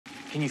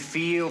Can you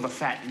feel the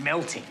fat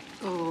melting?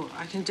 Oh,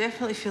 I can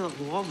definitely feel it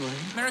wobbling.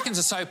 Americans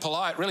are so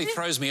polite, it really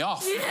throws me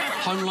off.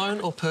 Home loan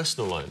or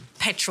personal loan?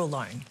 Petrol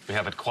loan. We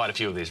have had quite a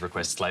few of these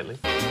requests lately.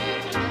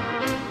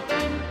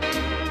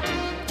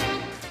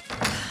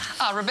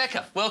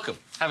 Rebecca, welcome.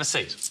 Have a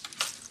seat.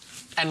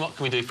 And what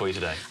can we do for you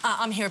today?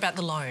 I'm here about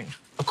the loan.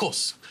 Of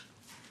course.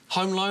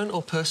 Home loan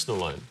or personal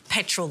loan?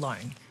 Petrol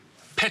loan.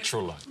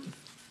 Petrol loan.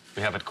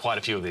 We have had quite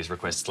a few of these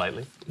requests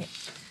lately. Yeah.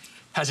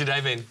 How's your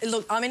day been?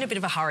 Look, I'm in a bit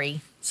of a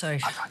hurry, so...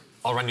 Okay.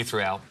 I'll run you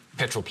through our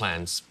petrol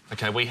plans.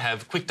 OK, we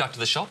have quick duck to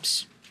the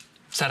shops,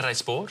 Saturday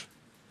sport,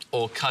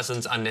 or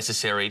cousin's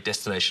unnecessary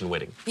destination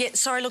wedding. Yeah,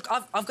 sorry, look,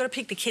 I've got to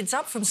pick the kids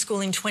up from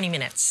school in 20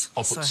 minutes.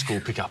 I'll put school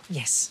pick-up.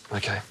 Yes.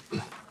 OK.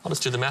 I'll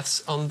just do the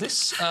maths on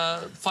this.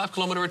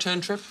 5-kilometre return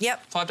trip?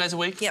 Yep. 5 days a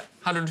week? Yep.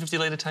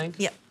 150-litre tank?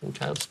 Yep.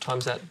 OK, let's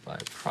times that by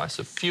price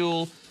of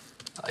fuel.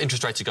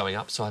 Interest rates are going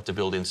up, so I have to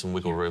build in some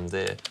wiggle room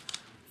there.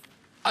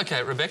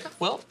 OK, Rebecca,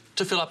 well,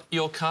 to fill up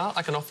your car,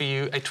 I can offer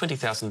you a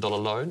 $20,000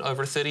 loan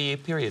over a 30-year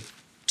period.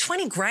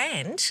 20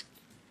 grand?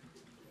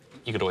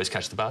 You could always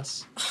catch the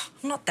bus.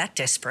 I'm not that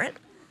desperate.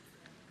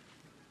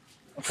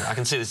 Okay, I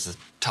can see this is a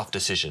tough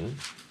decision,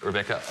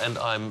 Rebecca, and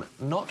I'm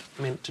not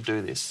meant to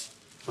do this.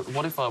 But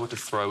what if I were to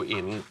throw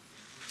in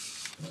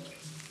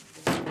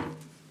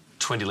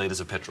 20 litres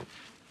of petrol?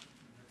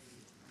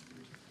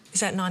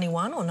 Is that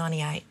 91 or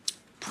 98?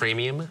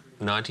 Premium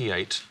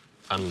 98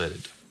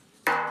 unleaded.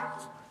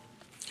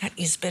 That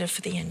is better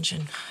for the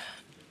engine.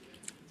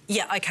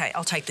 Yeah, OK,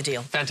 I'll take the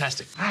deal.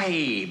 Fantastic.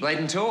 Hey,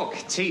 Bladen Talk.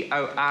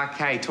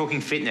 T-O-R-K,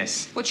 Talking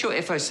Fitness. What's your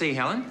FOC,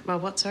 Helen? My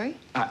what, sorry?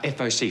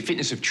 FOC,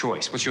 fitness of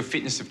choice. What's your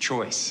fitness of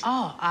choice?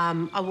 Oh,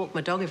 I walk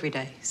my dog every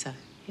day, so,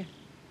 yeah.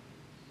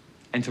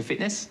 And for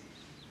fitness?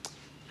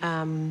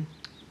 When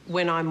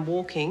I'm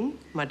walking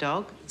my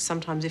dog,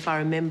 sometimes if I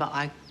remember,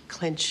 I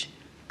clench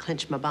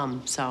my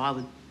bum. So I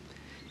would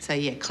say,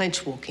 yeah,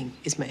 clench walking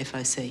is my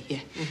FOC, yeah.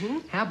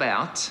 Mm-hmm. How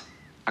about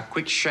a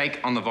quick shake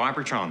on the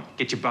Vibratron?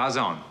 Get your buzz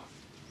on.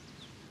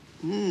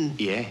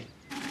 Yeah.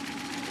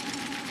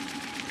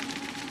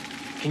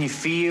 Can you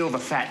feel the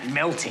fat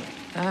melting?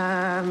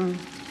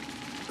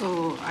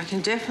 Oh, I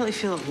can definitely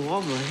feel it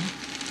wobbling.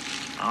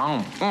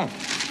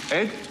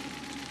 Ed?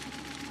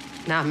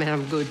 Nah, man,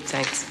 I'm good,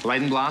 thanks.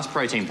 Bladen Blast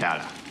protein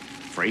powder.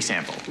 Free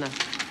sample. No.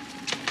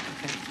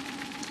 Okay.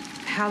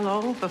 How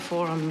long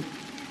before I'm,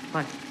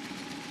 like,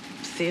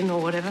 thin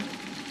or whatever?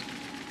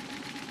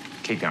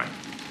 Keep going.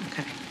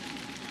 Okay.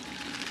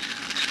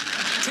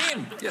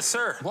 Tim! Yes,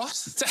 sir. What?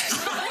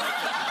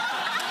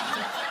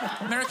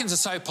 Americans are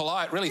so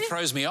polite, it really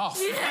throws me off.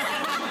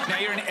 Now,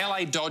 you're an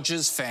LA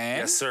Dodgers fan.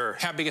 Yes, sir.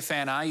 How big a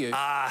fan are you?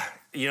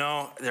 You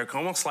know, they're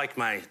almost like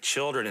my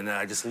children in that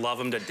I just love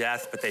them to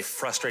death, but they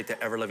frustrate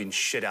the ever-living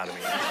shit out of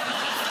me.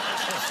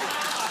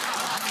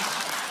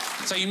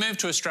 So you moved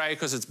to Australia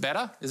because it's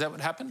better? Is that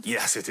what happened?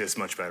 Yes, it is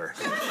much better.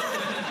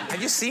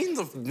 Have you seen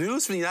the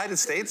news from the United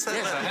States?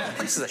 Yes, I have.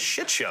 This is a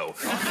shit show.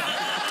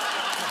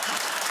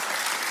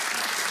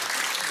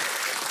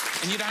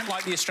 And you don't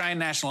like the Australian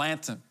national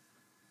anthem?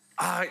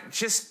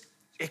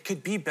 It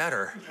could be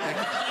better.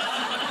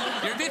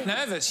 You're a bit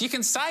nervous. You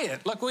can say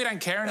it. Look, we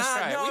don't care in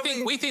Australia. No,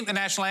 we think the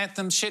national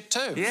anthem's shit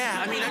too.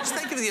 Yeah, I mean, I just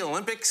think of the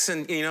Olympics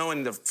and, you know,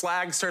 and the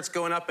flag starts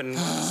going up and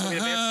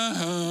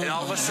and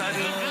all of a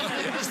sudden,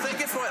 just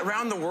think if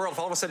around the world, if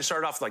all of a sudden it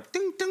started off like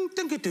ding, ding,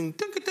 ding, ding, ding,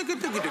 ding, ding, ding,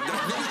 ding, the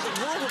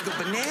world would go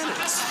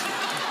bananas.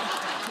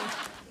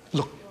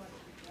 Look,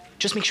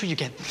 just make sure you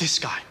get this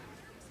guy.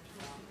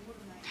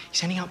 He's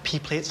handing out pea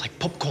plates like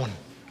popcorn.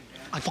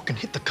 I fucking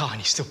hit the car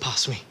and he still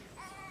passed me.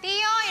 Tio,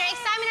 your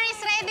examiner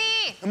is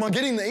ready. Am I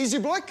getting the easy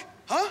bloke?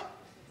 Huh?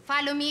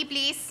 Follow me,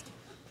 please.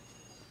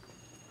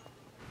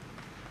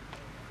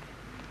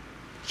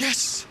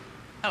 Yes.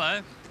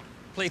 Hello.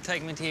 Please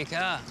take me to your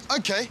car.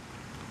 Okay.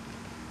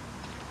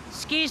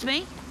 Excuse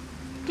me?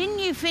 Didn't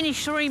you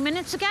finish 3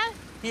 minutes ago?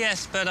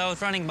 Yes, but I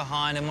was running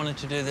behind and wanted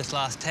to do this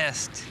last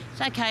test.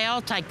 It's OK,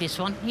 I'll take this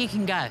one. You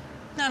can go.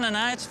 No,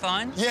 it's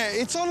fine. Yeah,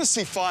 it's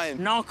honestly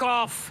fine. Knock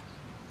off.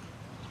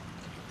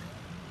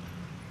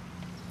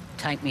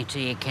 Take me to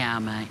your car,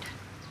 mate.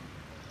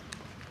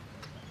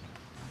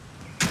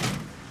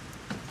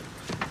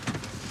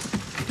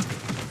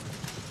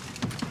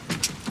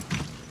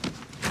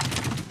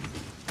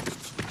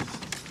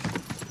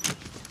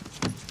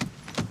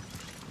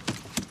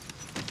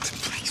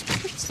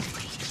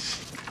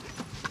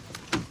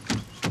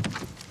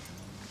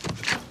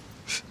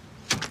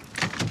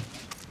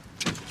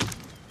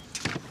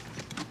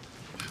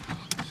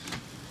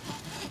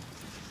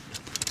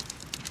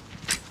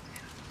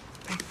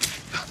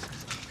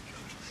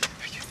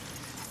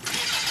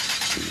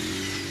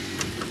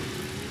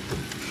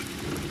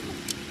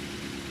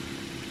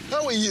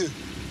 How are you?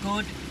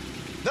 Good.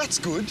 That's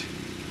good.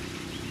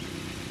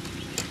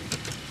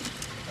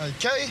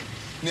 Okay,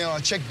 now I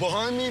check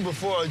behind me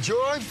before I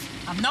drive.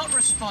 I'm not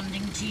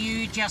responding to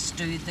you, just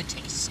do the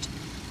test.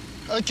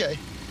 Okay.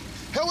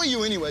 How are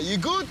you anyway? You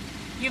good?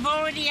 You've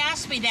already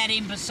asked me that,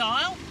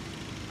 imbecile.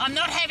 I'm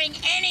not having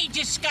any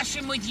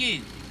discussion with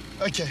you.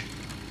 Okay.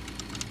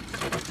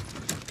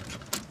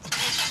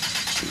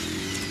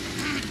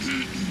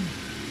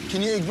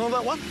 Can you ignore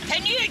that one?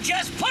 Can you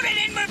just put it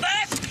in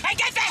reverse and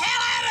get the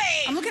hell out of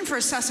here? I'm looking for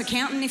a sus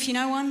accountant, if you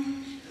know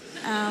one.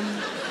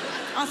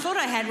 I thought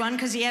I had one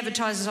because he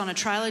advertises on a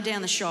trailer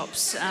down the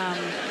shops.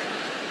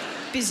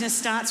 Business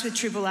starts with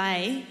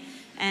AAA,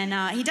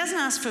 and he doesn't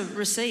ask for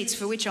receipts,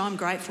 for which I'm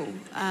grateful.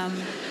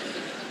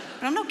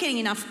 But I'm not getting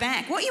enough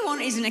back. What you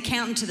want is an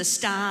accountant to the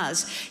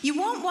stars. You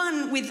want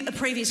one with a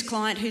previous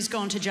client who's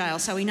gone to jail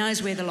so he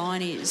knows where the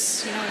line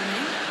is. You know what I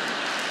mean?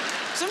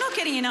 So I'm not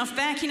getting enough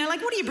back. You know,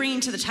 like, what are you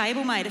bringing to the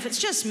table, mate? If it's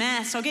just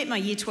maths, I'll get my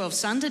Year 12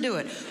 son to do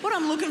it. What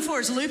I'm looking for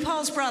is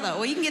loopholes, brother,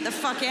 or you can get the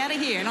fuck out of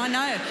here. And I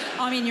know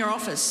I'm in your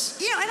office.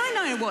 You know, and I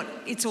know what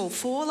it's all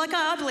for. Like,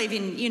 I believe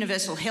in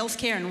universal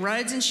healthcare and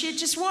roads and shit.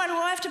 Just why do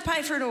I have to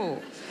pay for it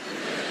all?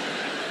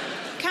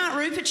 Can't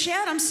Rupert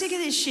shout? I'm sick of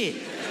this shit.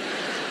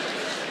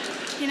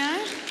 You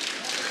know?